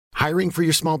Hiring for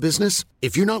your small business?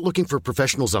 If you're not looking for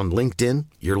professionals on LinkedIn,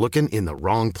 you're looking in the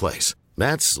wrong place.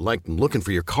 That's like looking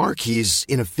for your car keys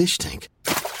in a fish tank.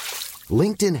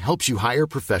 LinkedIn helps you hire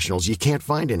professionals you can't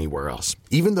find anywhere else,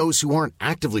 even those who aren't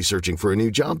actively searching for a new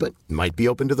job but might be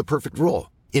open to the perfect role.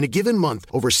 In a given month,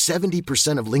 over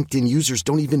 70% of LinkedIn users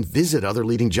don't even visit other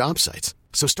leading job sites.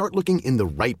 So start looking in the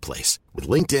right place. With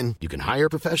LinkedIn, you can hire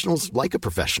professionals like a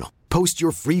professional. Post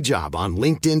your free job on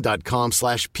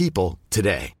linkedin.com/people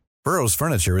today. Burrow's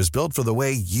furniture is built for the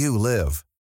way you live.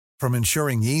 From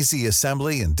ensuring easy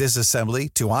assembly and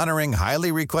disassembly to honoring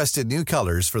highly requested new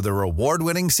colors for their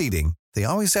award-winning seating, they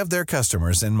always have their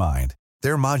customers in mind.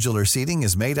 Their modular seating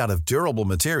is made out of durable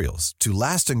materials to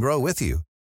last and grow with you.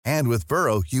 And with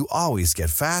Burrow, you always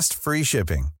get fast, free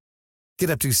shipping.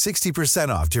 Get up to 60%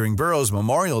 off during Burrow's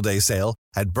Memorial Day sale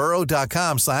at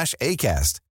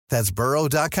burrow.com/ACAST. That's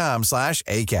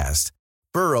burrow.com/ACAST.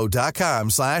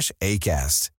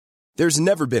 burrow.com/ACAST. There's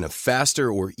never been a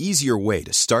faster or easier way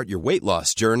to start your weight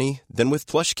loss journey than with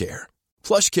PlushCare.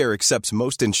 PlushCare accepts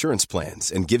most insurance plans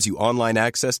and gives you online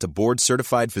access to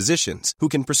board-certified physicians who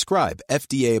can prescribe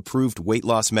FDA-approved weight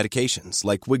loss medications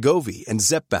like Wegovy and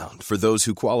Zepbound for those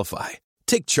who qualify.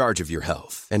 Take charge of your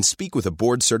health and speak with a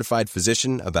board-certified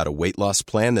physician about a weight loss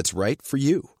plan that's right for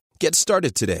you. Get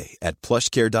started today at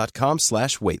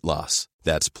plushcare.com/weight loss.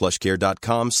 That's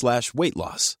plushcare.com/weight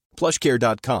loss.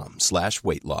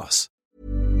 plushcare.com/weight loss.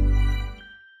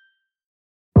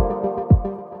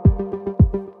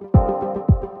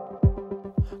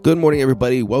 Good morning,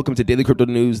 everybody. Welcome to Daily Crypto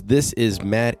News. This is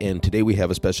Matt, and today we have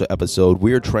a special episode.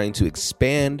 We are trying to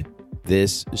expand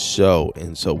this show,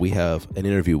 and so we have an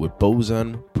interview with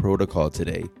Boson Protocol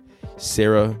today.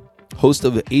 Sarah, host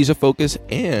of Asia Focus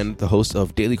and the host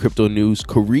of Daily Crypto News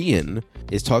Korean,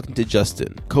 is talking to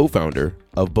Justin, co-founder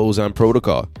of Boson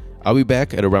Protocol. I'll be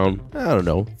back at around,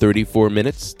 34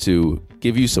 minutes to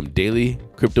give you some daily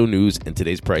crypto news and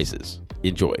today's prices.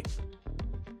 Enjoy.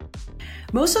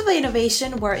 Most of the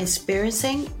innovation we're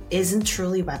experiencing isn't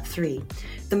truly Web3.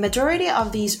 The majority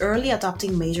of these early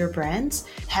adopting major brands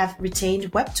have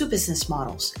retained Web2 business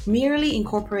models, merely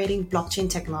incorporating blockchain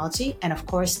technology and, of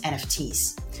course,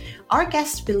 NFTs. Our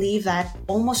guests believe that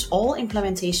almost all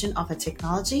implementation of a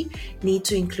technology need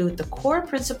to include the core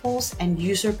principles and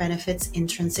user benefits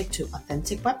intrinsic to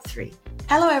authentic Web3.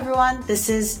 Hello, everyone. This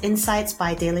is Insights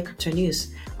by Daily Crypto News.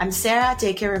 I'm Sarah,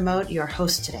 JK Remote, your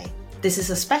host today. This is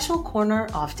a special corner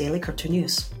of Daily Crypto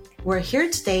News. We're here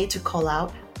today to call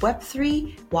out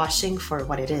Web3 washing for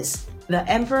what it is, the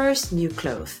emperor's new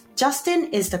clothes. Justin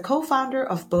is the co-founder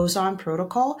of Boson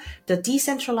Protocol, the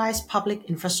decentralized public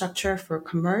infrastructure for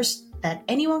commerce that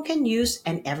anyone can use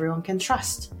and everyone can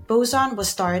trust. Boson was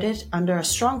started under a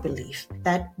strong belief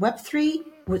that Web3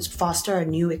 would foster a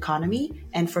new economy,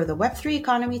 and for the Web3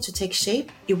 economy to take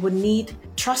shape, it would need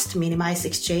trust-minimized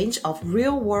exchange of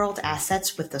real-world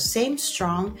assets with the same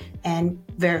strong and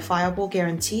verifiable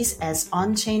guarantees as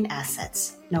on-chain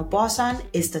assets. Now, Boson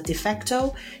is the de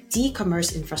facto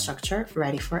e-commerce infrastructure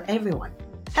ready for everyone.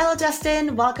 Hello,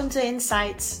 Justin. Welcome to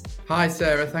Insights. Hi,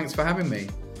 Sarah. Thanks for having me.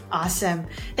 Awesome.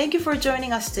 Thank you for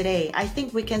joining us today. I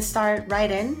think we can start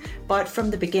right in, but from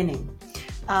the beginning.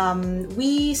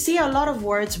 We see a lot of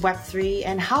words Web3,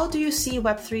 and how do you see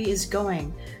Web3 is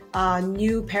going?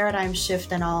 New paradigm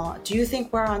shift and all. Do you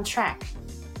think we're on track?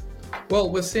 Well,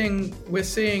 we're seeing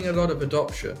a lot of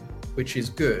adoption, which is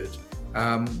good.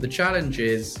 The challenge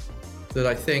is that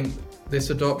I think this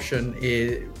adoption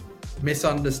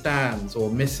misunderstands or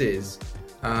misses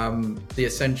the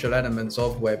essential elements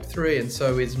of Web3, and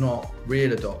so is not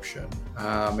real adoption.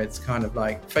 It's kind of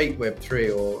like fake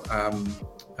Web3, or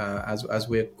as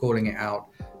we're calling it out,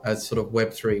 as sort of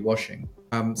Web3 washing.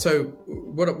 So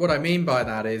what I mean by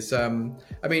that is,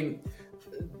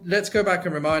 let's go back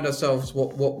and remind ourselves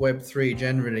what Web3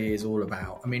 generally is all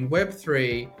about. I mean,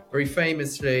 Web3 very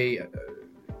famously,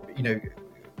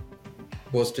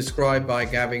 was described by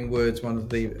Gavin Woods, one of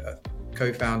the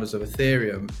co-founders of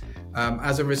Ethereum,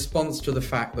 as a response to the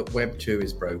fact that Web2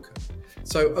 is broken.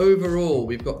 So overall,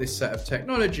 we've got this set of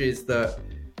technologies that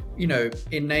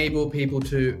enable people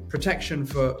to protection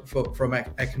from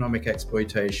economic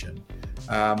exploitation,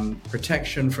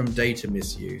 protection from data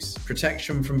misuse,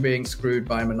 protection from being screwed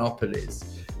by monopolies,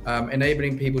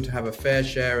 enabling people to have a fair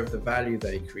share of the value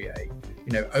they create,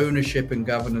 ownership and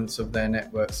governance of their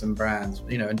networks and brands,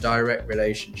 and direct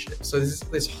relationships. So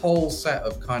this whole set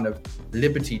of kind of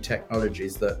liberty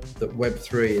technologies that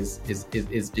Web3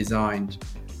 is designed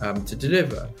to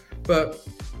deliver. But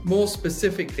more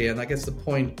specifically, and I guess the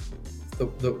point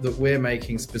that we're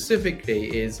making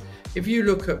specifically is, if you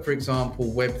look at, for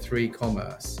example, Web3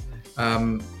 commerce,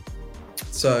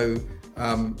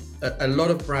 a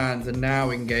lot of brands are now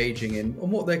engaging in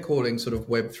what they're calling sort of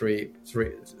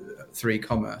Web3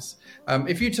 commerce.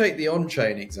 If you take the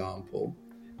on-chain example,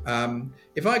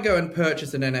 if I go and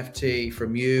purchase an NFT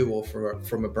from you or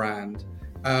from a brand,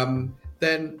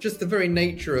 then just the very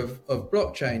nature of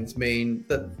blockchains mean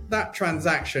that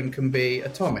transaction can be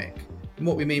atomic. And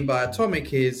what we mean by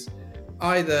atomic is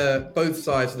either both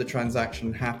sides of the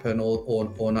transaction happen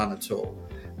or none at all.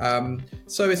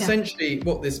 So essentially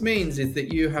what this means is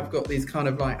that you have got these kind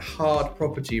of like hard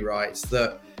property rights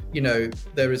that,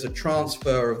 there is a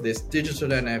transfer of this digital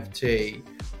NFT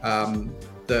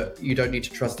that you don't need to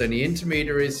trust any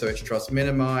intermediaries, so it's trust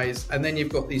minimized. And then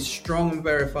you've got these strong and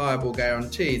verifiable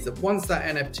guarantees that once that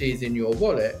NFT is in your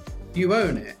wallet, you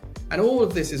own it. And all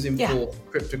of this is enforced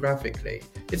cryptographically.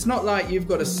 It's not like you've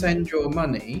got to send your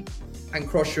money and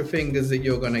cross your fingers that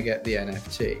you're going to get the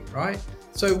NFT, right?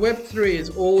 So Web3 is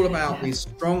all about these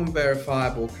strong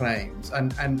verifiable claims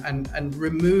and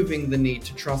removing the need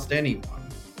to trust anyone.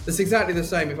 It's exactly the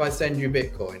same if I send you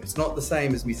Bitcoin. It's not the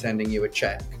same as me sending you a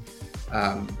check.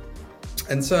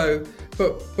 And so,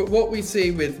 but what we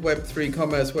see with Web3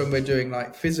 commerce when we're doing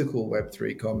like physical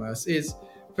Web3 commerce is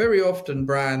very often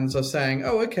brands are saying,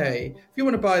 oh, okay, if you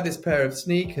want to buy this pair of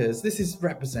sneakers, this is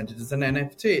represented as an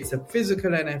NFT. It's a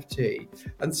physical NFT.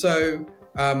 And so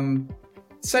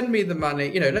send me the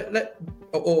money,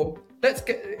 let's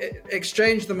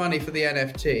exchange the money for the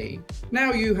NFT.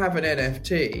 Now you have an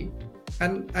NFT.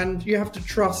 And you have to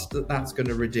trust that that's going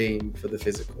to redeem for the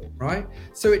physical, right?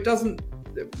 So it doesn't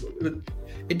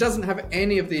have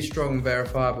any of these strong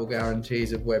verifiable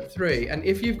guarantees of Web3. And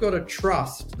if you've got to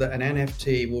trust that an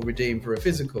NFT will redeem for a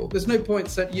physical, there's no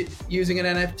point using an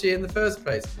NFT in the first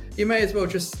place. You may as well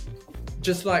just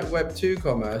like Web2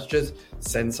 commerce, just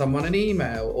send someone an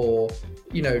email or,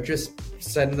 just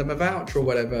send them a voucher or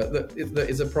whatever that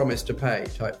is a promise to pay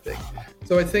type thing.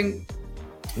 So I think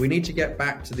we need to get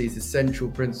back to these essential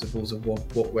principles of what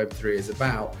Web3 is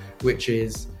about, which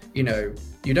is,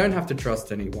 you don't have to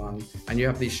trust anyone, and you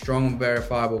have these strong and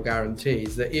verifiable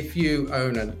guarantees that if you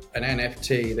own an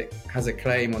NFT that has a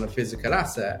claim on a physical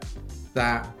asset,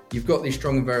 that you've got these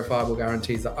strong and verifiable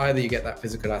guarantees that either you get that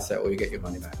physical asset or you get your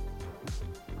money back.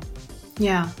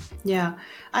 Yeah.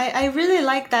 I really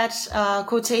like that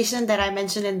quotation that I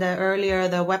mentioned in the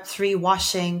Web3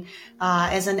 washing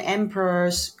as an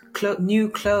emperor's new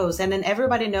clothes, and then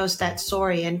everybody knows that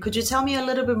story. And could you tell me a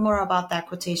little bit more about that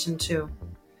quotation too?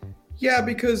 Yeah,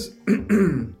 because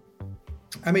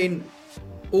I mean,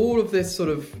 all of this sort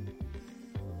of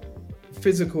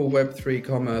physical Web3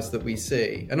 commerce that we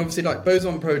see, and obviously like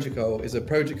Boson protocol is a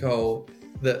protocol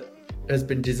that has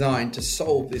been designed to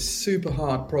solve this super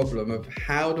hard problem of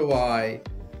how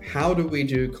do we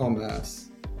do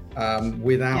commerce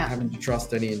without having to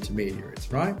trust any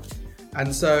intermediaries, right?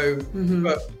 And so,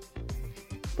 but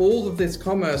all of this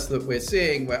commerce that we're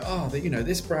seeing where,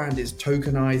 this brand is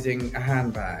tokenizing a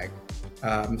handbag.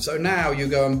 So now you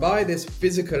go and buy this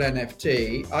physical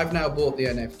NFT. I've now bought the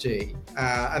NFT,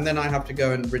 and then I have to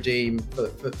go and redeem for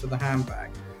the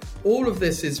handbag. All of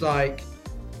this is like,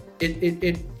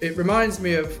 it reminds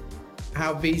me of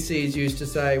how VCs used to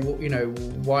say, well,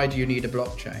 why do you need a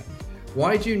blockchain?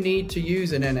 Why do you need to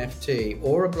use an NFT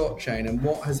or a blockchain? And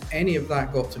what has any of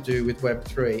that got to do with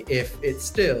Web3 if it's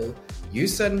still, you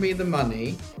send me the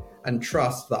money and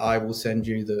trust that I will send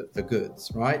you the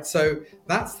goods, right? So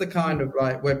that's the kind of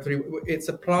like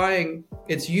Web3,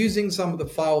 it's using some of the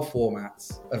file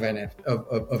formats of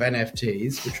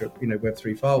NFTs, which are,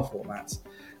 Web3 file formats,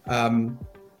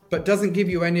 but doesn't give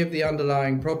you any of the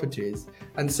underlying properties.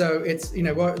 And so it's,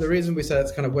 the reason we say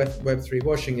it's kind of Web3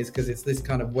 washing is because it's this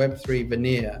kind of Web3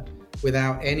 veneer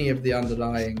without any of the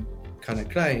underlying kind of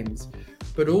claims.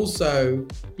 But also,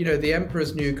 the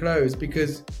emperor's new clothes,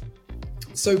 because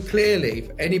so clearly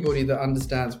anybody that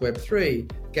understands Web3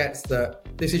 gets that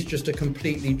this is just a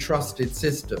completely trusted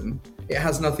system. It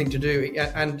has nothing to do,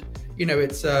 and,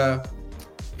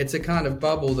 it's a kind of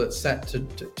bubble that's set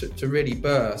to really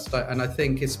burst. And I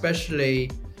think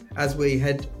especially as we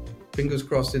head, fingers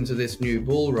crossed, into this new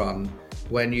bull run,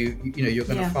 when you're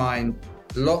going to find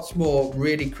lots more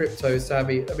really crypto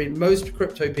savvy. I mean, most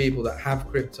crypto people that have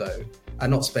crypto are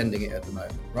not spending it at the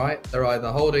moment, right? They're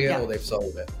either holding it or they've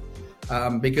sold it.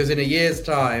 Because in a year's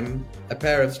time, a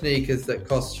pair of sneakers that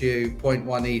costs you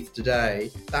 0.1 ETH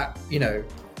today, that,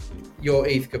 your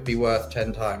ETH could be worth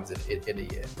 10 times in a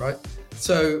year, right?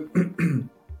 So,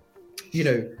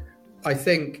 I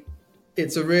think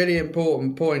it's a really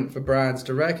important point for brands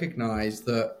to recognize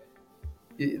that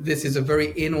this is a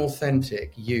very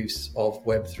inauthentic use of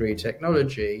Web3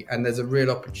 technology. And there's a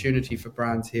real opportunity for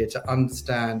brands here to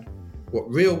understand what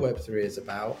real Web3 is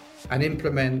about and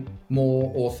implement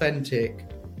more authentic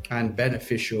and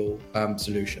beneficial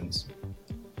solutions.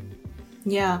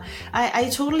 Yeah, I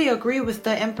totally agree with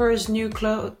the Emperor's New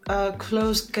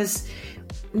Clothes, because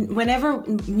whenever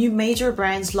new major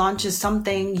brands launches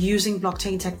something using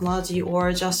blockchain technology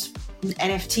or just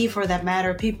NFT for that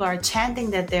matter, people are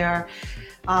chanting that they're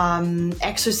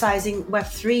exercising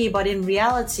Web3, but in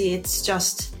reality, it's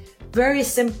just very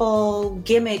simple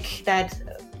gimmick that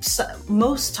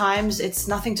most times it's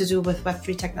nothing to do with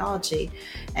Web3 technology.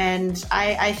 And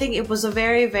I think it was a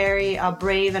very, very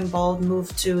brave and bold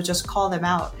move to just call them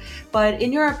out. But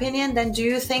in your opinion, then, do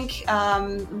you think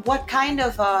what kind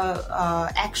of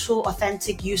actual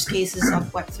authentic use cases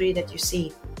of Web3 that you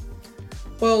see?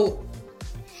 Well,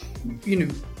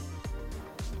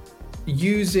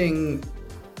 using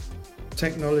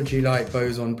technology like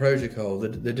Boson protocol,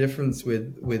 the difference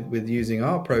with using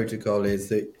our protocol is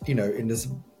that, in this,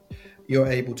 you're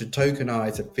able to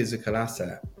tokenize a physical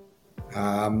asset.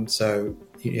 So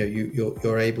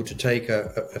you're able to take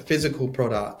a physical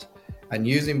product and,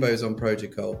 using Boson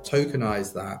protocol,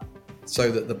 tokenize that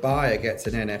so that the buyer gets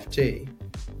an NFT.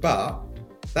 But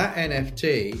that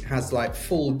NFT has like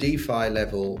full DeFi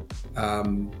level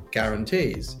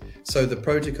guarantees. So the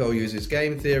protocol uses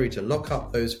game theory to lock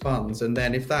up those funds, and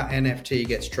then if that NFT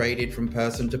gets traded from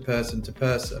person to person to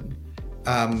person,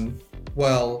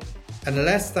 well,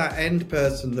 unless that end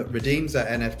person that redeems that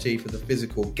NFT for the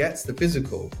physical gets the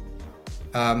physical,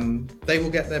 they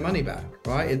will get their money back,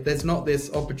 right? There's not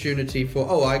this opportunity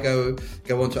for, I go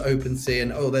onto OpenSea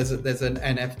and there's an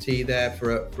NFT there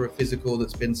for a physical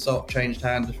that's been changed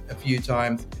hands a few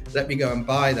times. Let me go and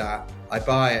buy that. I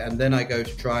buy it and then I go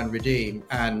to try and redeem,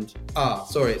 and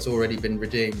sorry, it's already been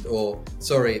redeemed, or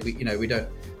sorry, we don't.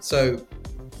 So,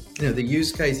 the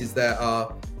use cases there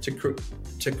are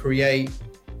to create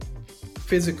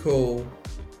physical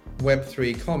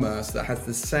Web3 commerce that has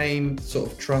the same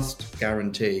sort of trust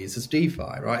guarantees as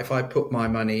DeFi, right? If I put my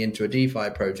money into a DeFi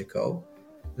protocol,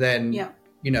 then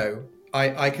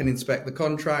I can inspect the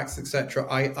contracts, etc.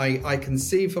 I can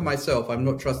see for myself. I'm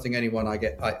not trusting anyone. I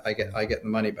get the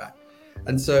money back,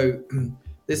 and so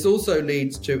this also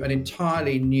leads to an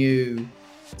entirely new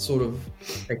sort of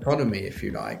economy, if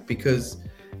you like, because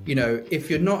if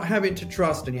you're not having to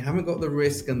trust and you haven't got the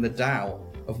risk and the doubt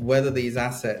of whether these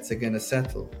assets are going to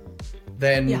settle,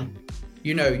 then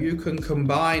you can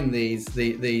combine these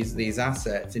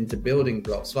assets into building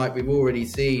blocks, like we've already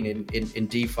seen in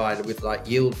DeFi with like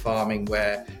yield farming,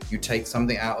 where you take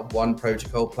something out of one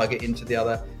protocol, plug it into the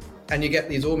other, and you get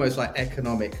these almost like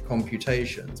economic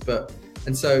computations.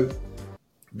 And so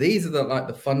these are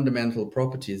the fundamental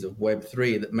properties of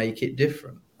Web3 that make it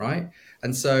different, right?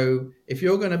 And so if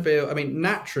you're going to build,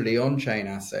 naturally on-chain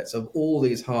assets of all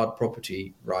these hard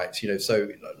property rights, so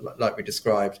like we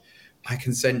described, I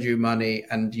can send you money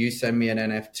and you send me an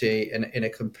NFT in a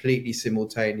completely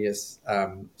simultaneous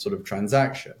sort of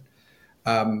transaction.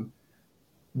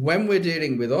 When we're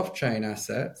dealing with off-chain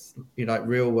assets, like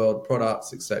real-world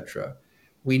products, etc.,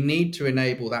 we need to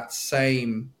enable that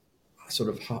same sort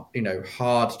of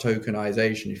hard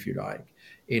tokenization, if you like,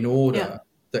 in order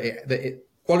that it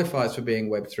qualifies for being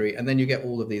Web3, and then you get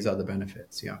all of these other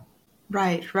benefits.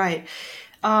 Right.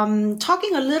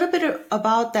 Talking a little bit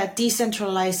about that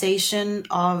decentralization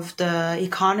of the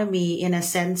economy in a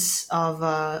sense of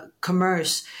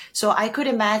commerce. So I could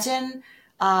imagine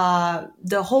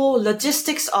the whole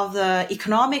logistics of the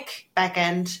economic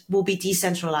backend will be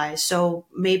decentralized. So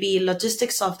maybe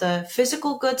logistics of the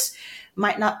physical goods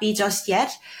might not be just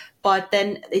yet, but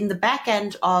then in the back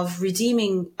end of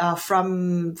redeeming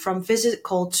from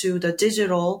physical to the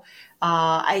digital,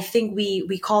 I think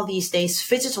we call these days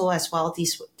phygital as well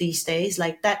these days,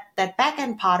 like that back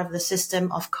end part of the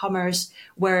system of commerce,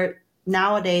 where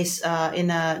nowadays in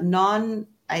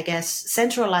a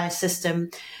centralized system,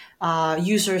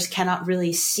 users cannot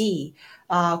really see.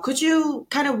 Could you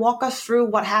kind of walk us through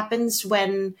what happens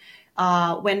when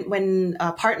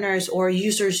partners or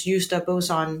users use the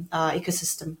Boson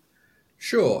ecosystem?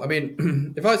 Sure.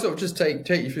 If I sort of just take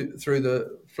you through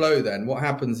the flow, then what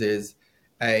happens is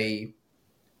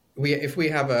if we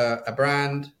have a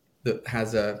brand that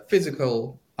has a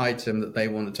physical item that they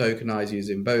want to tokenize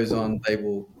using Boson, they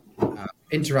will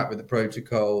interact with the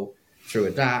protocol through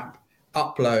a DApp,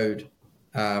 upload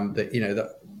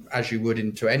that as you would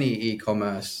into any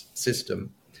e-commerce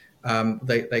system.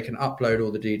 They can upload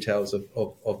all the details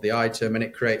of the item, and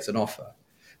it creates an offer.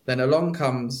 Then along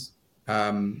comes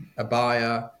a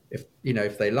buyer.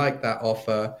 If they like that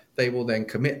offer, they will then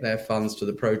commit their funds to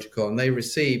the protocol, and they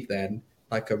receive then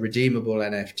like a redeemable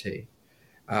NFT.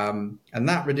 And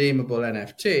that redeemable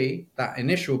NFT, that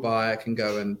initial buyer can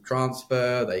go and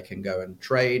transfer, they can go and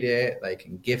trade it, they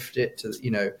can gift it to,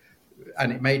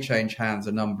 and it may change hands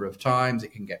a number of times.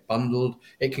 It can get bundled.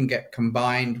 It can get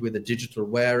combined with a digital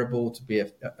wearable to be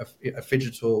a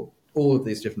phygital, all of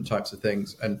these different types of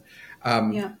things. And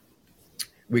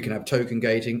we can have token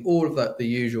gating, all of that, the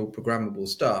usual programmable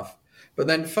stuff. But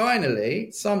then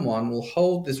finally, someone will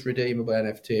hold this redeemable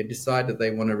NFT and decide that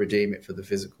they want to redeem it for the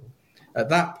physical. At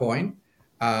that point,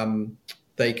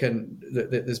 they can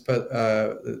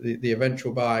the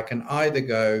eventual buyer can either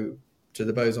go to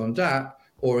the Boson dApp,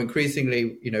 or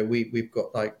increasingly, we've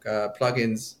got like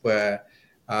plugins where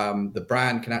the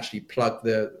brand can actually plug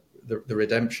the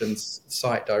redemption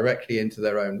site directly into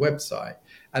their own website,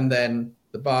 and then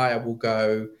the buyer will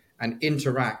go and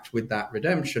interact with that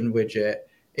redemption widget,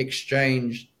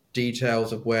 exchange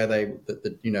details of where their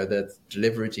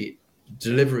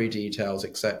delivery details,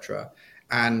 etc.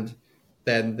 And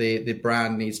then the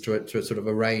brand needs to sort of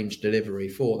arrange delivery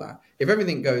for that. If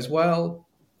everything goes well,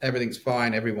 everything's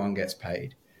fine, everyone gets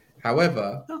paid.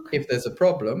 However, if there's a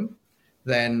problem,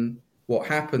 then what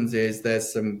happens is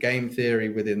there's some game theory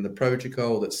within the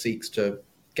protocol that seeks to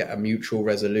get a mutual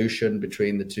resolution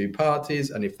between the two parties.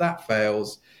 And if that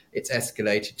fails, it's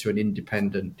escalated to an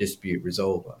independent dispute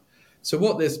resolver. So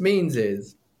what this means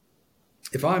is,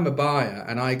 if I'm a buyer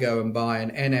and I go and buy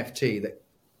an NFT that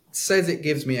says it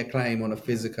gives me a claim on a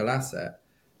physical asset,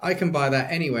 I can buy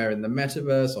that anywhere in the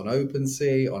metaverse, on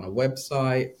OpenSea, on a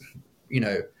website,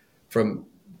 from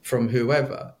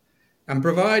whoever. And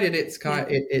provided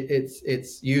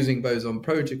it's using Boson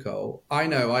protocol, I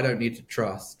know I don't need to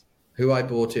trust who I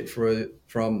bought it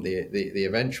from, the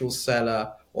eventual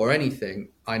seller or anything.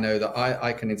 I know that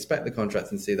I can inspect the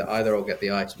contracts and see that either I'll get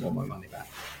the item or my money back.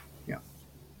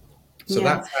 So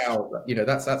that's how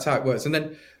that's how it works. And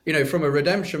then from a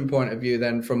redemption point of view,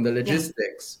 then from the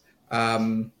logistics,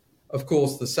 of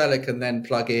course the seller can then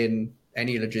plug in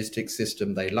any logistics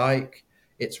system they like.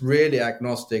 It's really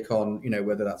agnostic on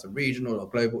whether that's a regional or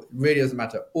global. It really doesn't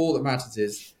matter. All that matters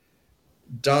is,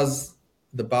 does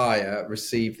the buyer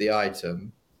receive the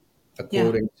item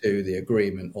according to the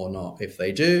agreement or not? If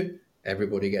they do,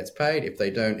 everybody gets paid. If they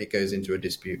don't, it goes into a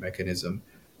dispute mechanism.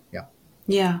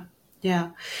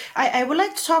 Yeah. I would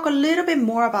like to talk a little bit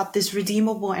more about this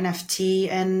redeemable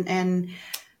NFT and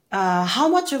how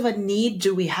much of a need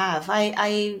do we have?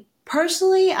 I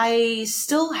personally, I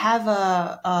still have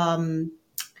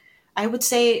I would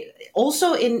say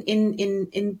also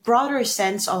in broader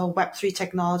sense of Web3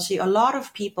 technology, a lot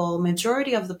of people,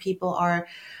 majority of the people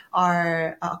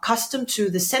are accustomed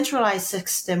to the centralized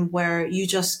system where you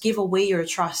just give away your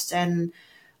trust and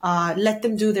let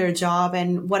them do their job,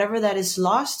 and whatever that is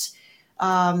lost,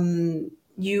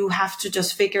 you have to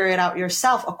just figure it out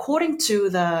yourself according to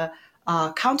the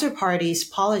counterparty's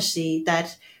policy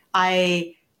that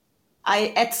I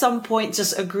at some point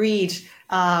just agreed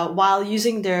while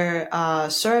using their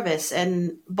service.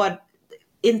 But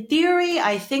in theory,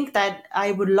 I think that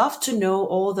I would love to know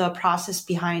all the process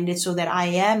behind it so that I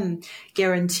am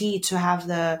guaranteed to have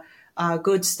the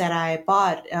goods that I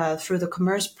bought through the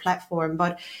commerce platform.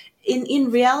 But in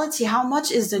reality, how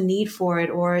much is the need for it?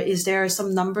 Or is there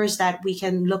some numbers that we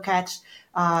can look at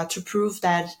to prove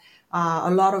that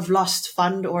a lot of lost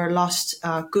fund or lost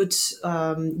goods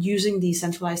using the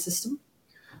centralized system?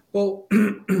 Well,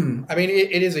 I mean,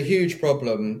 it is a huge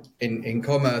problem in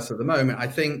commerce at the moment. I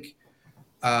think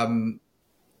one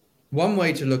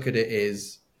way to look at it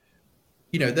is,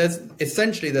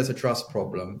 there's a trust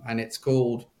problem, and it's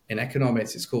called, in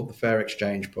economics, it's called the fair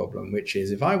exchange problem, which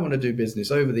is, if I want to do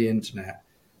business over the internet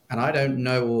and I don't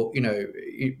know,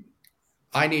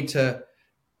 I need to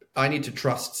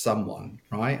trust someone,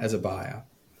 right, as a buyer.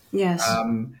 Yes.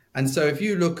 And so if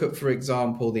you look at, for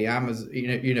example, the Amazon,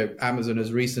 Amazon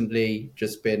has recently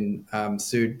just been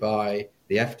sued by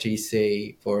the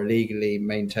FTC for illegally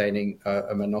maintaining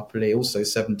a monopoly, also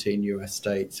 17 US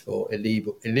states for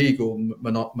illegal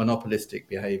monopolistic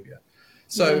behavior.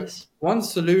 So one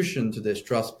solution to this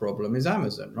trust problem is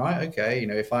Amazon, right? Okay,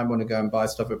 if I want to go and buy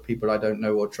stuff of people I don't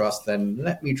know or trust, then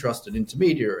let me trust an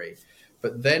intermediary.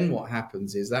 But then what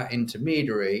happens is that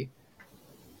intermediary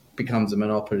becomes a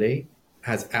monopoly,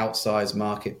 has outsized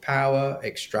market power,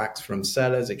 extracts from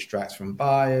sellers, extracts from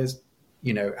buyers,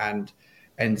 and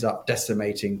ends up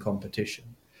decimating competition.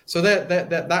 So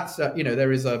that's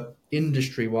there is a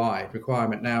industry-wide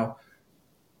requirement. Now,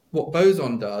 what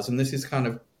Boson does, and this is kind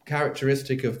of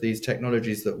characteristic of these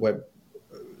technologies that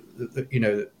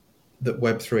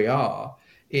Web3 are,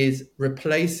 is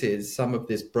replaces some of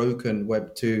this broken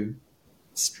Web2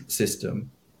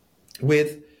 system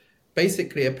with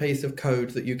basically a piece of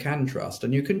code that you can trust,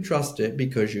 and you can trust it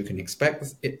because you can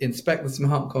inspect the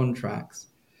smart contracts.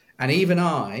 And even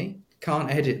I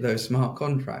can't edit those smart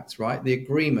contracts, right? The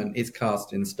agreement is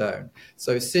cast in stone.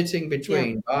 So sitting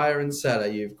between buyer and seller,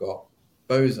 you've got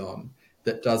Boson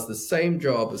that does the same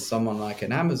job as someone like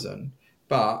an Amazon,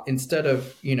 but instead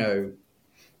of,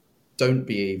 don't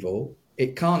be evil,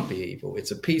 it can't be evil.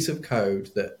 It's a piece of code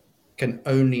that can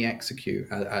only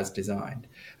execute as designed.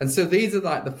 And so these are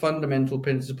like the fundamental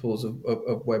principles of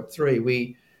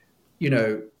Web3.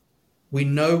 We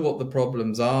know what the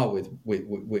problems are with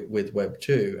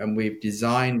Web2, and we've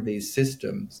designed these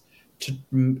systems to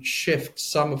shift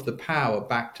some of the power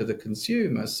back to the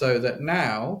consumer, so that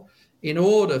now, in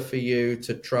order for you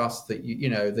to trust that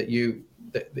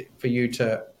for you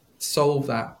to solve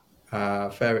that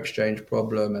fair exchange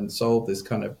problem and solve this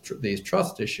kind of these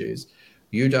trust issues,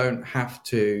 you don't have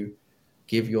to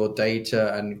give your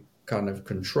data and kind of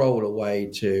control away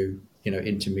to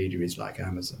intermediaries like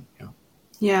Amazon.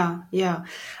 Yeah.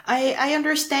 I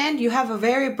understand you have a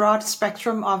very broad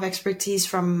spectrum of expertise,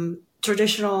 from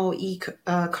traditional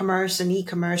commerce and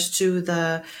e-commerce to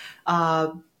the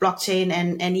blockchain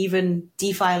and even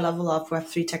DeFi level of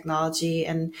Web3 technology.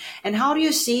 And how do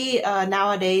you see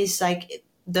nowadays, like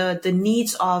the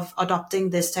needs of adopting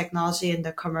this technology in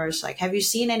the commerce? Like, have you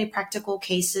seen any practical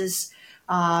cases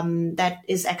that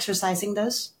is exercising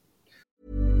this?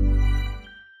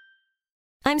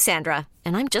 I'm Sandra,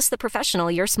 and I'm just the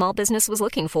professional your small business was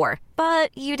looking for.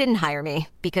 But you didn't hire me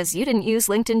because you didn't use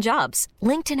LinkedIn Jobs.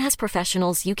 LinkedIn has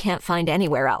professionals you can't find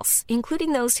anywhere else,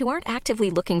 including those who aren't actively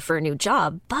looking for a new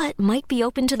job, but might be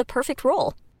open to the perfect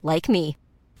role, like me.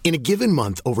 In a given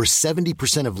month, over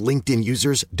 70% of LinkedIn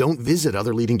users don't visit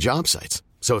other leading job sites.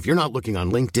 So if you're not looking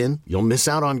on LinkedIn, you'll miss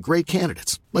out on great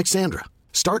candidates like Sandra.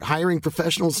 Start hiring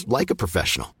professionals like a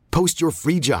professional. Post your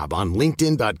free job on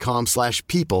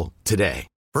linkedin.com/people today.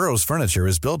 Burrow's furniture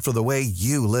is built for the way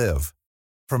you live.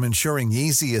 From ensuring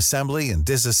easy assembly and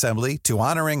disassembly to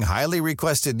honoring highly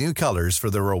requested new colors for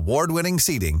their award-winning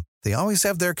seating, they always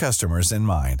have their customers in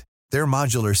mind. Their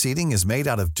modular seating is made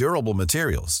out of durable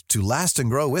materials to last and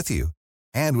grow with you.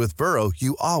 And with Burrow,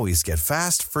 you always get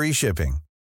fast, free shipping.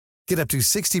 Get up to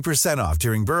 60% off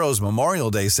during Burrow's Memorial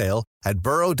Day sale at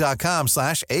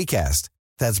burrow.com/ACAST.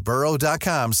 That's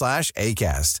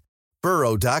burrow.com/ACAST.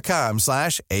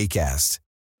 burrow.com/ACAST.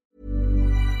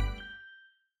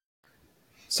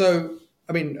 So,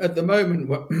 I mean, at the moment,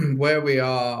 where we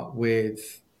are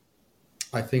with,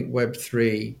 I think,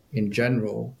 Web3 in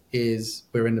general is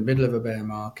we're in the middle of a bear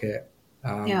market.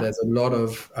 There's a lot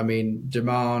of,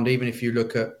 demand. Even if you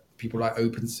look at people like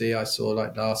OpenSea, I saw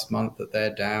like last month that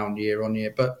they're down year on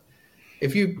year. But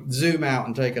if you zoom out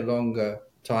and take a longer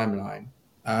timeline,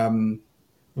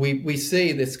 we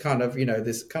see this kind of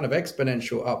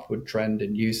exponential upward trend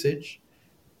in usage,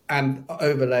 and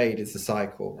overlaid is the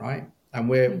cycle, right? And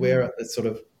we're at the sort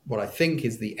of what I think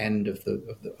is the end of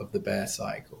the bear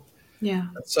cycle. Yeah.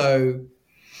 So,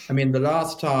 the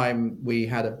last time we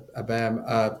had a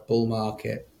bull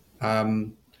market,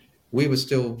 we were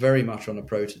still very much on a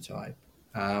prototype.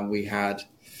 We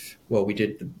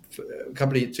did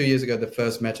 2 years ago, the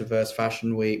first Metaverse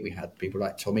Fashion Week. We had people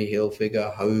like Tommy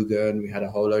Hilfiger, Hogan. We had a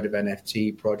whole load of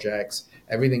NFT projects.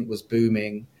 Everything was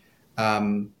booming.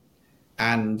 And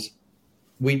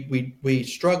we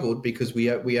struggled because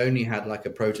we only had like a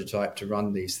prototype to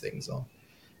run these things on.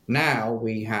 Now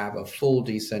we have a full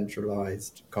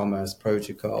decentralized commerce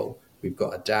protocol. We've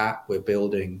got a dApp. We're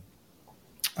building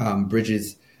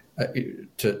bridges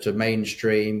to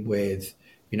mainstream with,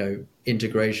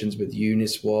 integrations with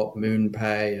Uniswap,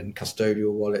 MoonPay, and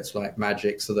custodial wallets like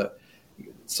Magic, so that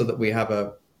we have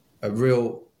a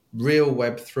real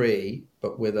Web3,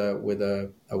 but with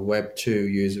a Web2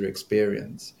 user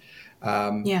experience.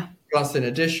 Plus, in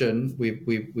addition,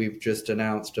 we've just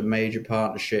announced a major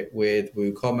partnership with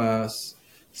WooCommerce.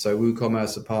 So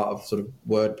WooCommerce are part of sort of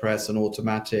WordPress and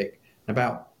Automatic.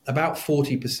 About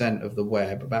 40% of the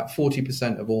web, about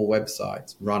 40% of all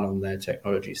websites run on their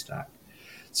technology stack.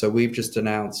 So we've just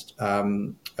announced a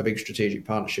big strategic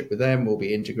partnership with them. We'll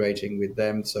be integrating with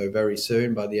them. So very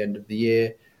soon, by the end of the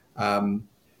year,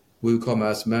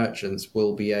 WooCommerce merchants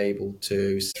will be able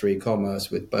to free commerce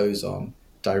with Boson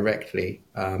directly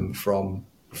from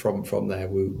their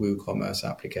WooCommerce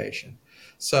application.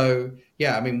 So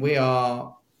we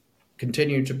are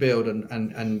continuing to build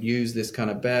and use this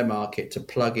kind of bear market to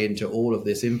plug into all of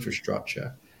this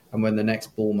infrastructure. And when the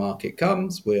next bull market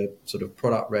comes, we're sort of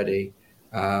product ready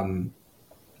to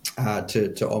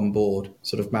onboard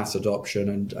sort of mass adoption.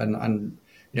 And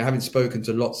having spoken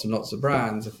to lots and lots of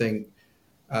brands, I think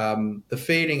the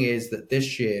feeling is that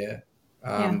this year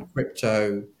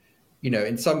Crypto,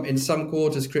 in some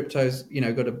quarters, crypto's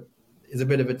is a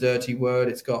bit of a dirty word.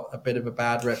 It's got a bit of a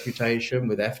bad reputation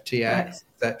with FTX,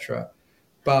 etc.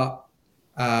 But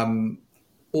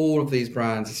all of these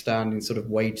brands are standing sort of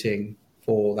waiting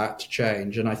for that to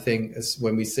change. And I think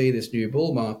when we see this new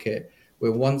bull market,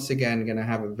 we're once again going to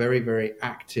have a very, very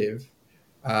active,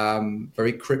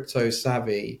 very crypto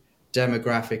savvy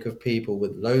demographic of people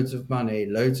with loads of money,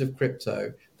 loads of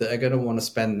crypto that are going to want to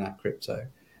spend that crypto.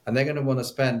 And they're going to want to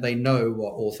spend, they know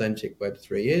what authentic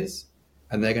Web3 is,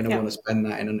 and they're going to want to spend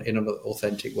that in an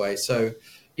authentic way. So,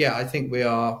 yeah, I think we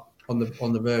are on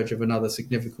the verge of another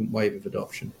significant wave of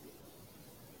adoption.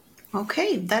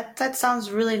 Okay, that sounds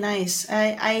really nice.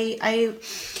 I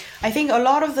think a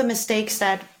lot of the mistakes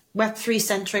that Web3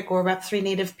 centric or Web3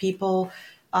 native people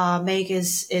make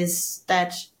is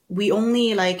that we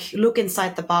only look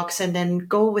inside the box and then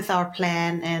go with our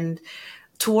plan and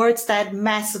towards that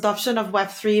mass adoption of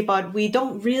Web3, but we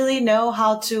don't really know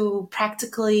how to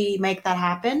practically make that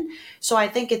happen. So I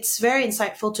think it's very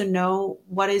insightful to know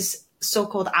what is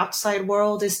so-called outside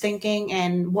world is thinking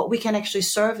and what we can actually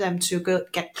serve them to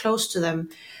get close to them.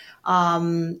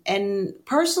 And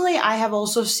personally, I have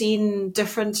also seen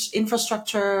different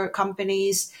infrastructure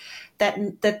companies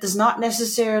that does not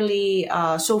necessarily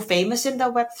so famous in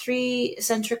the Web3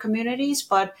 centric communities,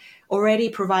 but already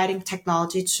providing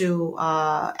technology to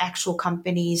actual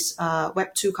companies,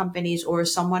 Web2 companies, or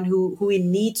someone who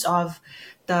in needs of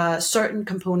the certain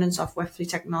components of Web3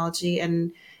 technology.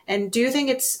 And do you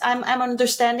think I'm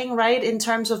understanding right in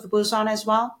terms of the Boson as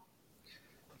well?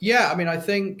 Yeah, I mean, I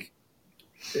think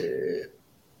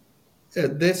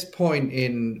at this point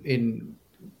in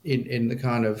the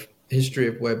kind of history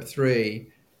of Web3,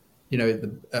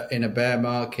 in a bear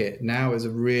market, now is a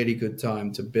really good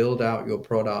time to build out your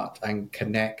product and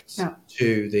connect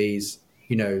to these,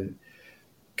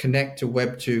 connect to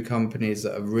Web2 companies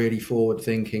that are really forward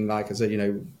thinking. Like I said,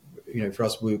 for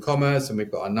us, WooCommerce, and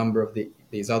we've got a number of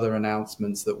these other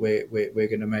announcements that we're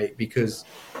going to make, because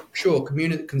sure,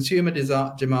 consumer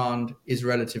demand is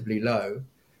relatively low,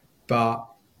 but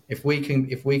if we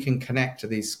can connect to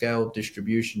these scaled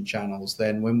distribution channels,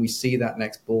 then when we see that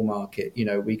next bull market,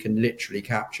 we can literally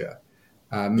capture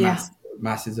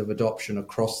masses of adoption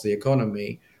across the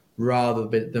economy, rather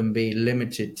than be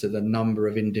limited to the number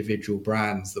of individual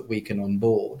brands that we can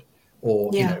onboard, or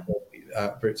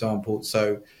for example.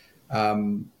 So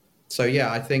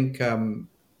I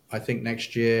think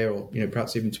next year, or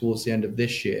perhaps even towards the end of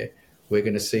this year, we're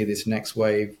going to see this next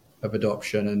wave of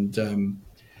adoption. And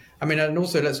and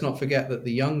also let's not forget that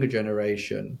the younger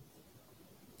generation,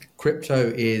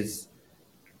 crypto it's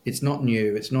not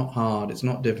new, it's not hard, it's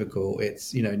not difficult.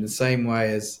 It's, in the same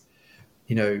way as,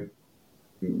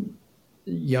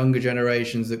 younger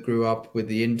generations that grew up with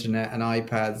the internet and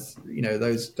iPads,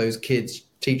 those kids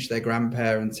teach their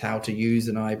grandparents how to use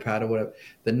an iPad or whatever.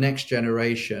 The next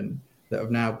generation that have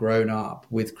now grown up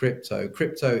with crypto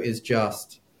is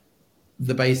just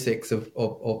the basics of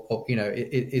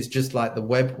it is just like the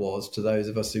web was to those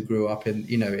of us who grew up in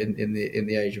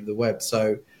the age of the web.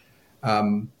 So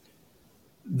the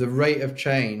rate of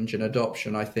change and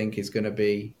adoption, I think, is going to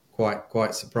be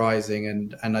quite surprising,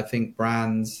 and I think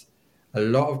a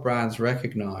lot of brands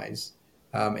recognize,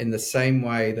 in the same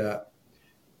way that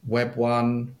Web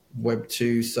 1, Web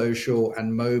 2, social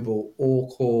and mobile all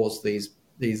cause these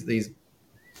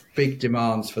big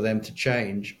demands for them to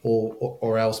change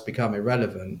or else become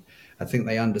irrelevant. I think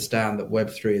they understand that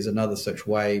Web3 is another such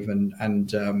wave, and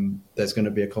there's going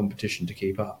to be a competition to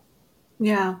keep up.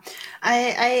 Yeah,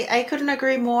 I couldn't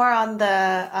agree more on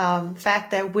the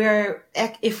fact that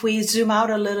if we zoom out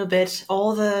a little bit,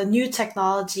 all the new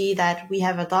technology that we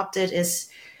have adopted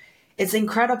it's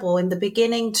incredible in the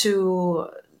beginning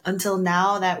until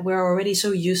now, that we're already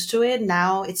so used to it.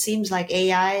 Now it seems like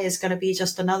AI is going to be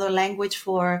just another language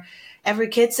for every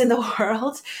kids in the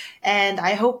world. And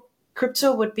I hope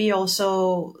crypto would be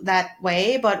also that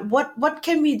way. But what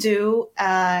can we do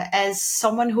as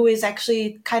someone who is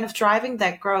actually kind of driving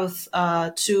that growth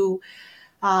to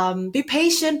be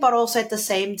patient, but also at the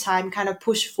same time kind of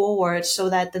push forward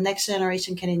so that the next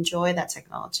generation can enjoy that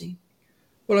technology?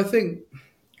 Well,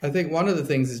 I think one of the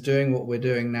things is doing what we're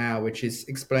doing now, which is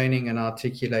explaining and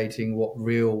articulating what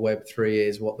real Web3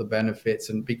 is, what the benefits,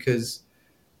 and because,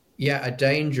 a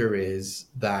danger is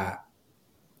that,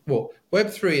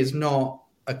 Web3 is not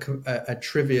a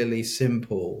trivially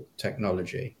simple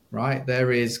technology, right?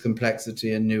 There is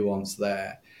complexity and nuance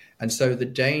there. And so the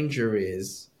danger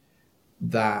is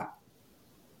that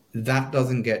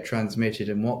doesn't get transmitted,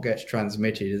 and what gets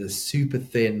transmitted is a super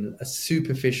thin, a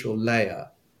superficial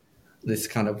layer this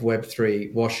kind of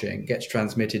Web3 washing gets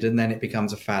transmitted, and then it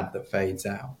becomes a fad that fades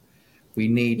out. We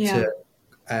need to,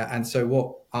 and so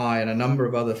what I and a number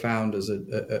of other founders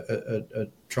are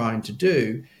trying to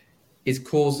do is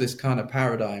cause this kind of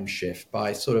paradigm shift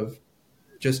by sort of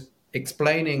just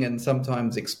explaining and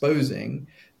sometimes exposing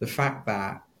the fact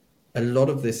that a lot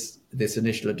of this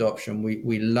initial adoption,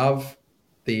 we love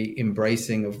the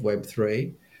embracing of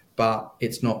Web3, but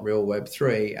it's not real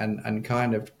Web3, and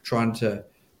kind of trying to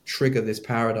trigger this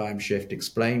paradigm shift,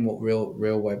 explain what real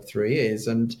Web3 is,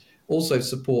 and also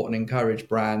support and encourage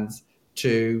brands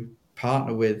to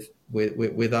partner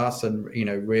with us and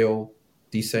real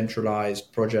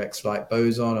decentralized projects like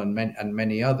Boson and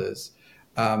many others.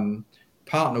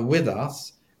 Partner with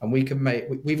us, and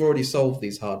we've already solved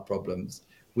these hard problems.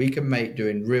 We can make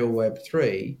doing real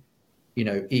Web3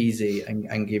 easy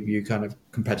and give you kind of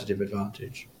competitive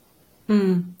advantage.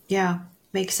 Yeah,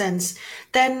 makes sense.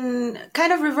 Then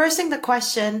kind of reversing the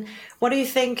question, what do you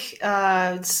think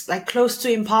it's like close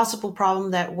to impossible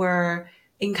problem that we're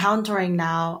encountering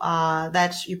now,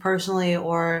 that you personally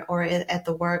or at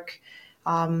the work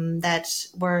that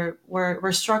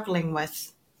we're struggling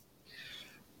with?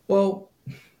 Well,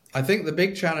 I think the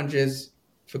big challenges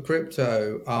for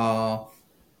crypto are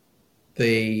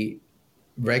the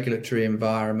regulatory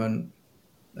environment.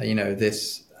 It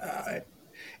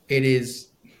is,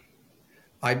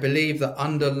 I believe that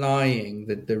underlying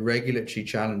the regulatory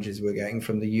challenges we're getting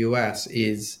from the US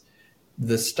is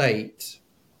the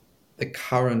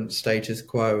current status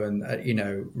quo, and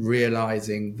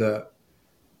realizing that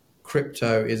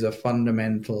crypto is a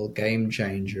fundamental game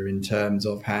changer in terms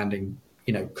of handing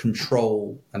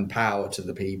control and power to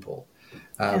the people,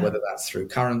 whether that's through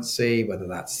currency, whether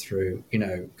that's through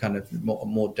kind of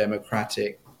more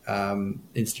democratic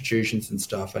institutions and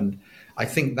stuff. And I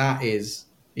think that is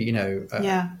the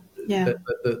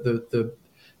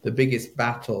biggest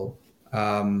battle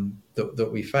that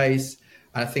we face.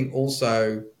 And I think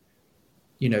also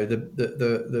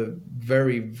the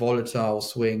very volatile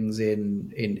swings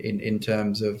in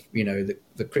terms of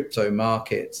the crypto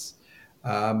markets.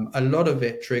 A lot of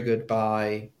it triggered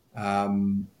by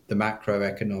the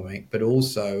macroeconomic, but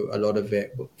also a lot of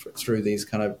it through these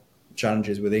kind of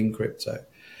challenges within crypto.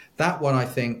 That one, I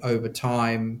think, over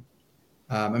time,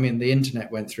 the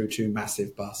internet went through 2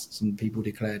 massive busts and people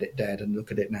declared it dead, and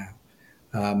look at it now.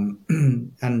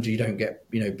 And you don't get,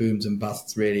 booms and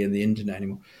busts really in the internet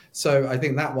anymore. So I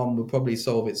think that one will probably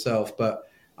solve itself. But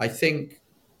I think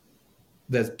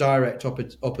there's direct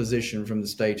opposition from the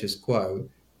status quo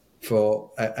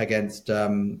against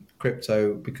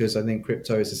crypto, because I think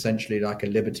crypto is essentially like a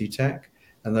liberty tech,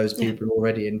 and those people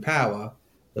already in power,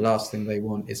 the last thing they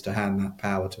want is to hand that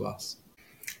power to us.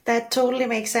 That totally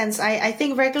makes sense. I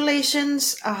think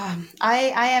regulations,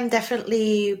 I am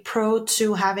definitely pro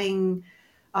to having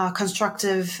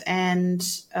constructive and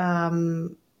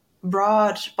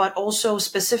broad, but also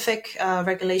specific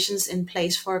regulations in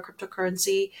place for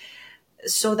cryptocurrency,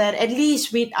 so that at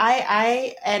least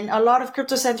I and a lot of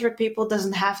crypto-centric people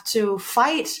doesn't have to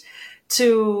fight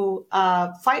for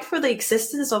the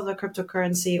existence of the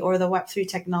cryptocurrency or the Web3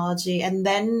 technology. And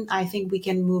then I think we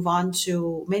can move on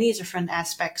to many different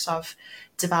aspects of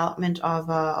development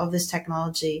of this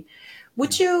technology.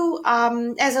 Would you,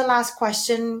 as a last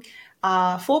question,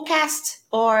 forecast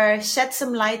or shed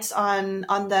some lights on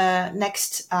the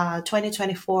next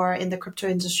 2024 in the crypto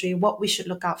industry, what we should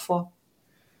look out for?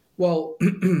 Well,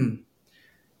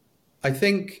 I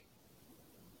think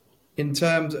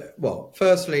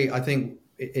firstly, I think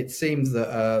it seems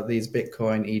that these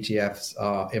Bitcoin ETFs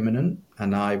are imminent,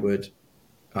 and I would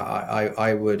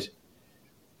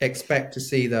expect to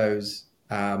see those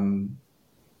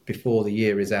before the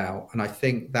year is out. And I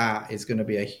think that is going to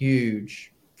be a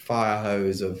huge fire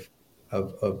hose of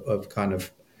kind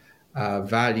of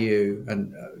value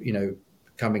and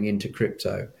coming into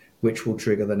crypto, which will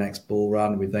trigger the next bull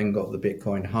run. We've then got the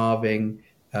Bitcoin halving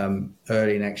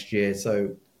early next year.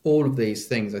 So all of these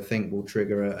things, I think, will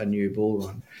trigger a new bull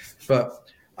run.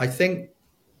 But I think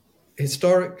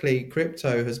historically,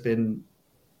 crypto has been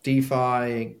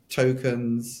DeFi,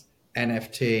 tokens,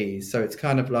 NFTs. So it's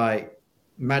kind of like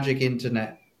magic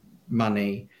internet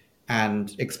money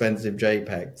and expensive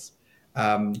JPEGs.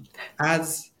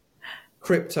 As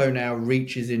crypto now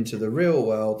reaches into the real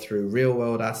world through real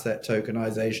world asset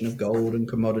tokenization of gold and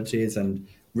commodities and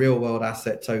real world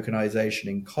asset tokenization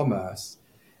in commerce,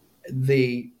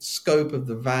 the scope of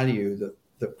the value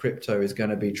that crypto is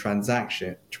going to be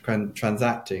transacting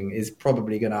is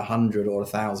probably going to 100 or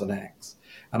 1,000x.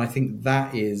 And I think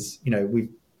that is,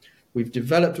 we've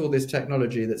developed all this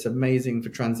technology that's amazing for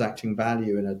transacting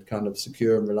value in a kind of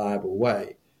secure and reliable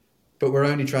way. but we're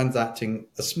only transacting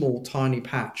a small, tiny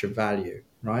patch of value,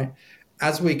 right?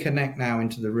 As we connect now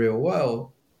into the real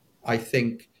world, I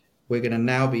think we're going to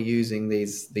now be using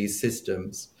these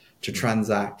systems to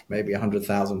transact maybe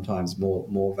 100,000 times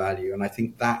more value. And I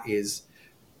think that is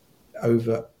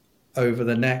over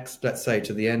the next, let's say,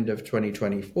 to the end of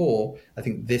 2024, I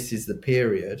think this is the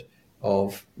period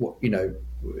of what,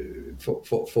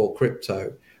 for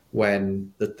crypto,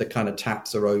 when the kind of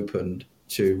taps are opened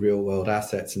to real world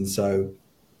assets. And so,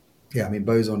 yeah, I mean,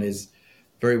 Boson is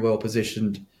very well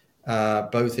positioned,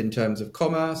 both in terms of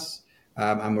commerce,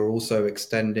 and we're also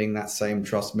extending that same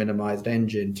trust minimized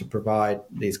engine to provide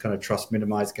these kind of trust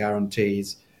minimized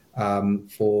guarantees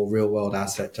for real world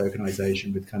asset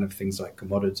tokenization with kind of things like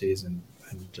commodities and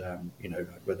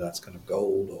whether that's kind of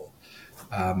gold or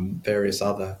various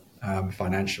other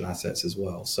financial assets as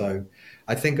well. So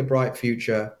I think a bright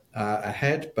future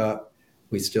ahead, but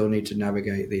we still need to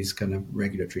navigate these kind of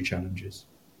regulatory challenges.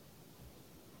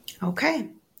 Okay,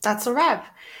 that's a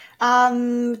wrap.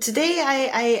 Today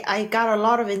I got a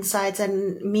lot of insights,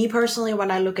 and me personally,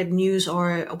 when I look at news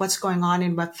or what's going on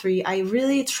in Web3, I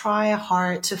really try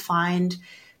hard to find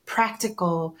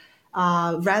practical,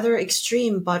 rather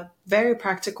extreme, but very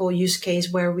practical use case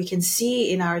where we can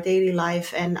see in our daily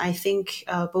life. And I think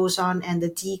Boson and the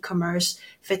D-commerce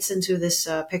fits into this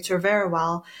picture very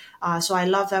well. So I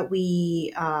love that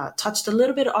we touched a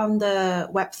little bit on the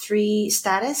Web3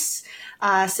 status,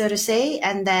 so to say,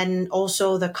 and then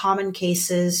also the common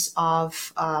cases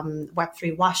of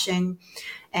Web3 washing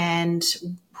and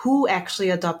who actually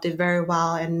adopted very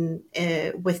well, and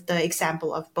with the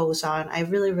example of Boson. I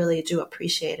really, really do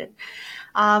appreciate it.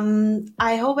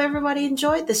 I hope everybody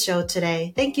enjoyed the show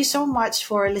today. Thank you so much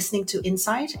for listening to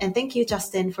Insight, and thank you,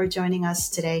 Justin, for joining us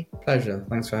today. Pleasure.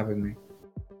 Thanks for having me.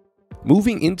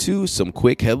 Moving into some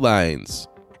quick headlines.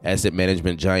 Asset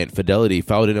management giant Fidelity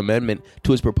filed an amendment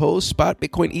to its proposed spot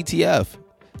Bitcoin ETF,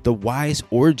 the Wise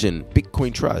Origin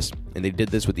Bitcoin Trust. And they did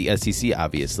this with the SEC,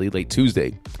 obviously, late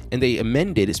Tuesday. And they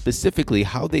amended specifically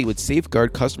how they would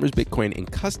safeguard customers' Bitcoin in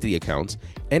custody accounts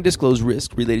and disclose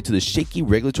risk related to the shaky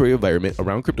regulatory environment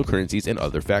around cryptocurrencies and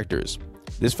other factors.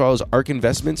 This follows ARK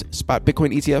Investments' Spot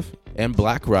Bitcoin ETF and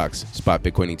BlackRock's Spot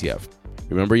Bitcoin ETF.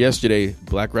 Remember yesterday,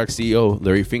 BlackRock CEO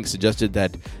Larry Fink suggested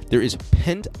that there is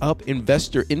pent-up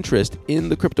investor interest in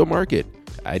the crypto market.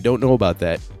 I don't know about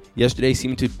that. Yesterday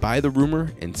seemed to buy the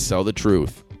rumor and sell the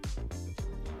truth.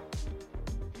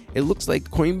 It looks like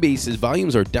Coinbase's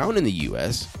volumes are down in the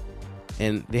US,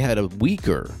 and they had a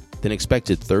weaker than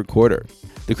expected third quarter.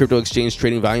 The crypto exchange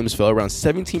trading volumes fell around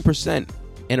 17%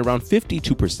 and around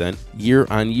 52% year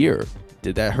on year.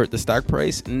 Did that hurt the stock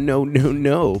price?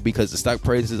 No, because the stock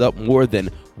price is up more than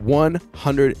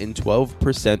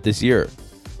 112% this year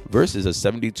versus a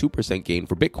 72% gain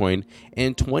for Bitcoin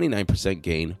and 29%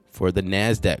 gain for the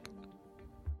NASDAQ.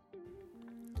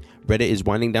 Reddit is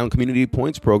winding down community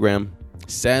points program.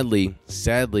 Sadly, it's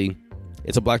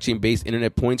a blockchain-based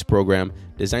internet points program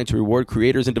designed to reward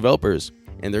creators and developers.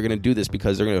 And they're going to do this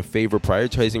because they're going to favor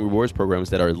prioritizing rewards programs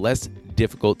that are less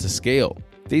difficult to scale.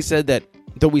 They said that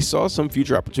though we saw some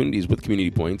future opportunities with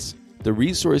community points, the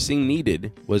resourcing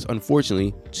needed was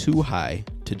unfortunately too high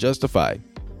to justify.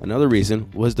 Another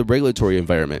reason was the regulatory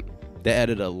environment that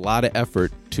added a lot of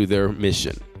effort to their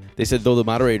mission. They said though the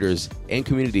moderators and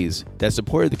communities that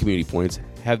supported the community points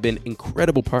have been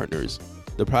incredible partners,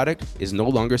 the product is no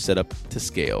longer set up to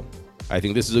scale. I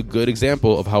think this is a good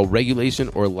example of how regulation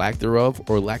or lack thereof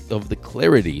or lack of the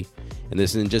clarity, and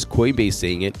this isn't just Coinbase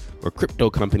saying it, or crypto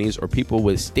companies or people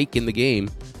with stake in the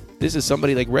game. This is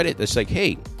somebody like Reddit that's like,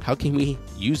 hey, how can we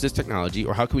use this technology,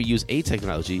 or how can we use a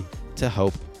technology to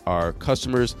help our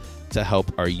customers, to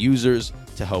help our users,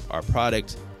 to help our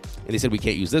product? And they said we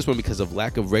can't use this one because of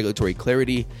lack of regulatory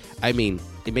clarity. I mean,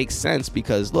 it makes sense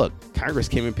because, look, Congress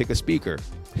came and picked a speaker.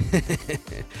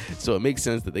 So it makes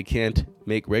sense that they can't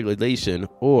make regulation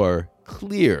or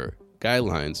clear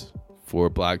guidelines for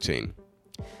blockchain.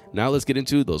 Now let's get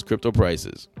into those crypto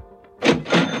prices.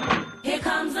 Here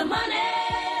comes the money.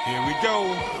 Here we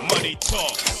go. Money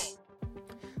talk.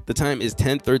 The time is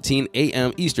 10:13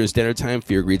 a.m. Eastern Standard Time.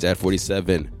 Fear greeds at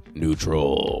 47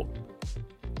 neutral.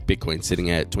 Bitcoin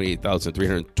sitting at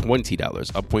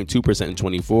 $28,320, up 0.2% in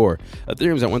 24.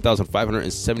 Ethereum's at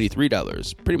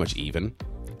 $1,573, pretty much even.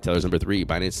 Teller's number 3,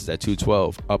 Binance is at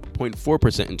 212, up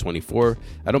 0.4% in 24.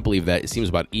 I don't believe that. It seems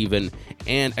about even.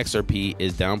 And XRP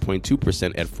is down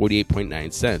 0.2% at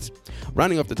 48.9 cents.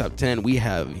 Rounding off the top 10, we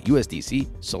have USDC,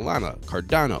 Solana,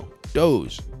 Cardano,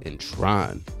 Doge, and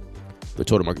Tron. The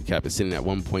total market cap is sitting at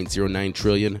 1.09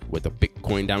 trillion with a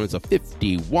Bitcoin dominance of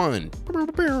 51.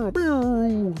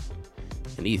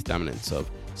 An ETH dominance of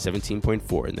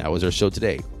 17.4. And that was our show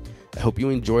today. I hope you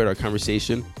enjoyed our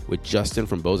conversation with Justin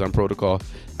from Boson Protocol.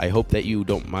 I hope that you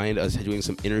don't mind us doing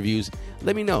some interviews.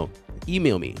 Let me know.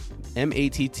 Email me,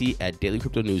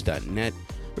 matt@dailycryptonews.net.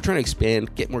 We're trying to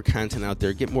expand, get more content out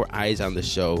there, get more eyes on the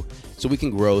show so we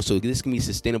can grow, so this can be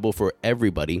sustainable for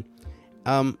everybody.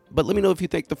 But let me know if you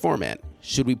think the format.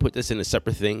 Should we put this in a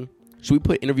separate thing? Should we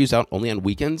put interviews out only on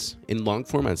weekends in long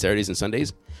form on Saturdays and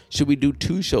Sundays? Should we do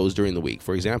 2 shows during the week?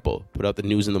 For example, put out the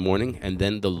news in the morning and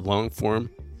then the long form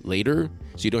later,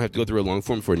 so you don't have to go through a long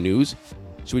form for news?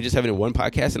 Should we just have it in one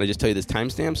podcast and I just tell you this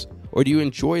timestamps? Or do you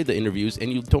enjoy the interviews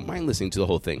and you don't mind listening to the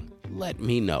whole thing? Let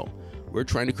me know. We're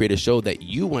trying to create a show that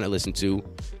you want to listen to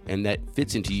and that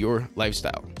fits into your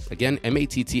lifestyle. Again,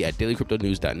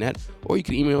 matt@dailycryptonews.net, or you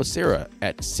can email Sarah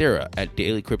at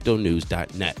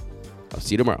dailycryptonews.net. I'll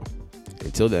see you tomorrow.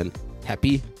 Until then,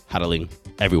 happy hodling,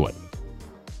 everyone.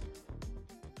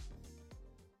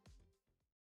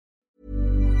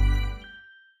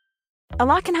 A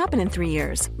lot can happen in 3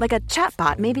 years, like a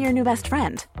chatbot may be your new best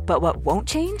friend. But what won't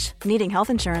change? Needing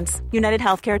health insurance. United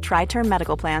Healthcare Tri-Term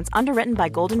Medical Plans, underwritten by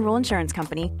Golden Rule Insurance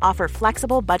Company, offer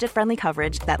flexible, budget-friendly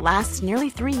coverage that lasts nearly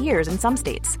 3 years in some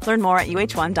states. Learn more at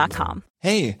uh1.com.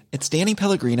 Hey, it's Danny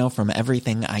Pellegrino from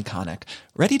Everything Iconic.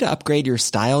 Ready to upgrade your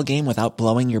style game without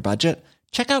blowing your budget?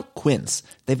 Check out Quince.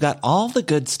 They've got all the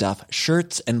good stuff,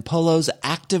 shirts and polos,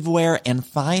 activewear, and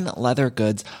fine leather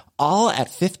goods, all at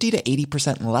 50 to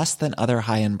 80% less than other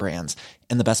high-end brands.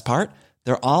 And the best part?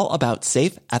 They're all about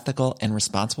safe, ethical, and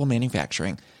responsible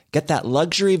manufacturing. Get that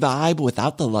luxury vibe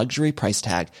without the luxury price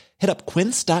tag. Hit up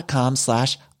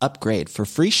quince.com/upgrade for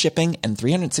free shipping and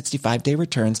 365-day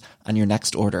returns on your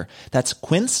next order. That's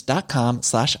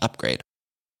quince.com/upgrade.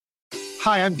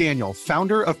 Hi, I'm Daniel,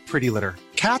 founder of Pretty Litter.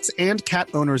 Cats and cat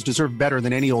owners deserve better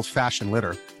than any old-fashioned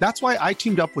litter. That's why I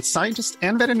teamed up with scientists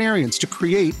and veterinarians to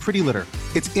create Pretty Litter.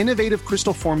 Its innovative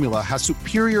crystal formula has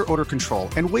superior odor control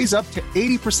and weighs up to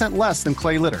 80% less than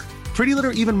clay litter. Pretty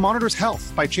Litter even monitors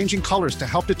health by changing colors to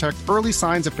help detect early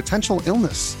signs of potential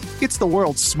illness. It's the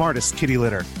world's smartest kitty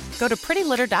litter. Go to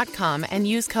prettylitter.com and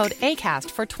use code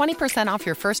ACAST for 20% off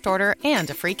your first order and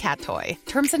a free cat toy.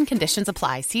 Terms and conditions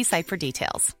apply. See site for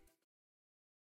details.